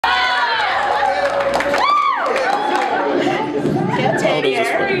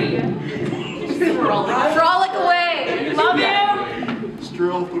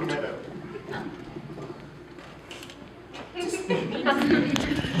Hey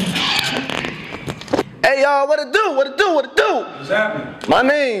y'all, what it do? What it do? What it do? What's happening? My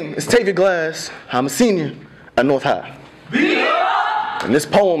name is Tavia Glass. I'm a senior at North High. And this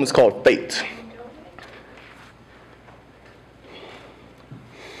poem is called Fate.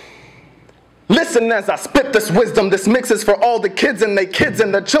 Listen as I spit this wisdom. This mix is for all the kids and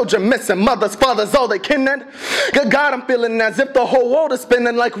their children missing. Mothers, fathers, all they kin. Good God, I'm feeling as if the whole world is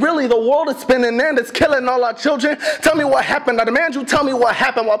spinning. Like really the world is spinning and it's killing all our children. Tell me what happened. I demand you tell me what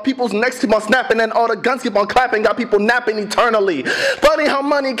happened while people's necks keep on snapping and all the guns keep on clapping. Got people napping eternally. Funny how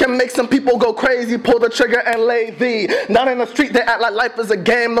money can make some people go crazy. Pull the trigger and lay thee. Down in the street they act like life is a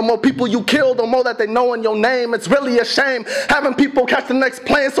game. The more people you kill, the more that they know in your name. It's really a shame having people catch the next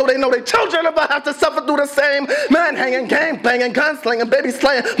plane so they know their children about have to suffer through the same. Man hanging, gang banging, gun slinging, baby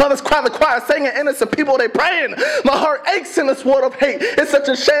slaying, mothers cry the choir singing, innocent people they praying. My heart aches in this world of hate. It's such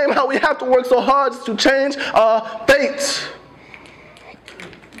a shame how we have to work so hard to change our fate.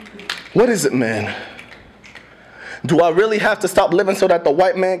 What is it, man? Do I really have to stop living so that the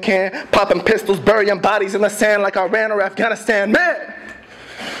white man can? Popping pistols, burying bodies in the sand like Iran or Afghanistan. Man,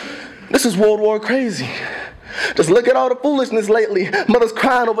 this is World War crazy. Just look at all the foolishness lately. Mothers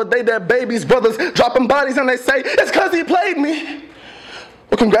crying over their dead babies, brothers dropping bodies and they say, it's because he played me.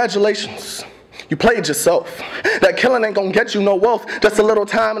 Well, congratulations. You played yourself. That killing ain't gonna get you no wealth, just a little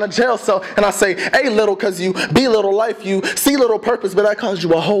time in a jail cell. And I say, A little cause you be little life, you see little purpose, but that caused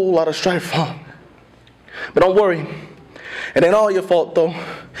you a whole lot of strife, huh? But don't worry. It ain't all your fault though.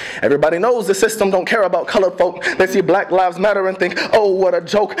 Everybody knows the system don't care about colored folk. They see Black Lives Matter and think, oh, what a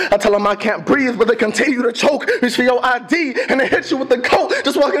joke. I tell them I can't breathe, but they continue to choke. Reach for your ID and they hit you with the coat.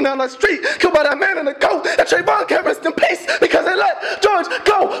 Just walking down the street, killed by that man in the coat. That Trayvon can't rest in peace because they let George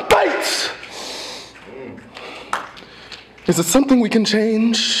go. Bite! Is it something we can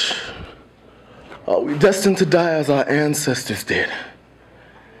change? Are we destined to die as our ancestors did,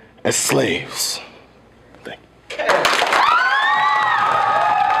 as slaves?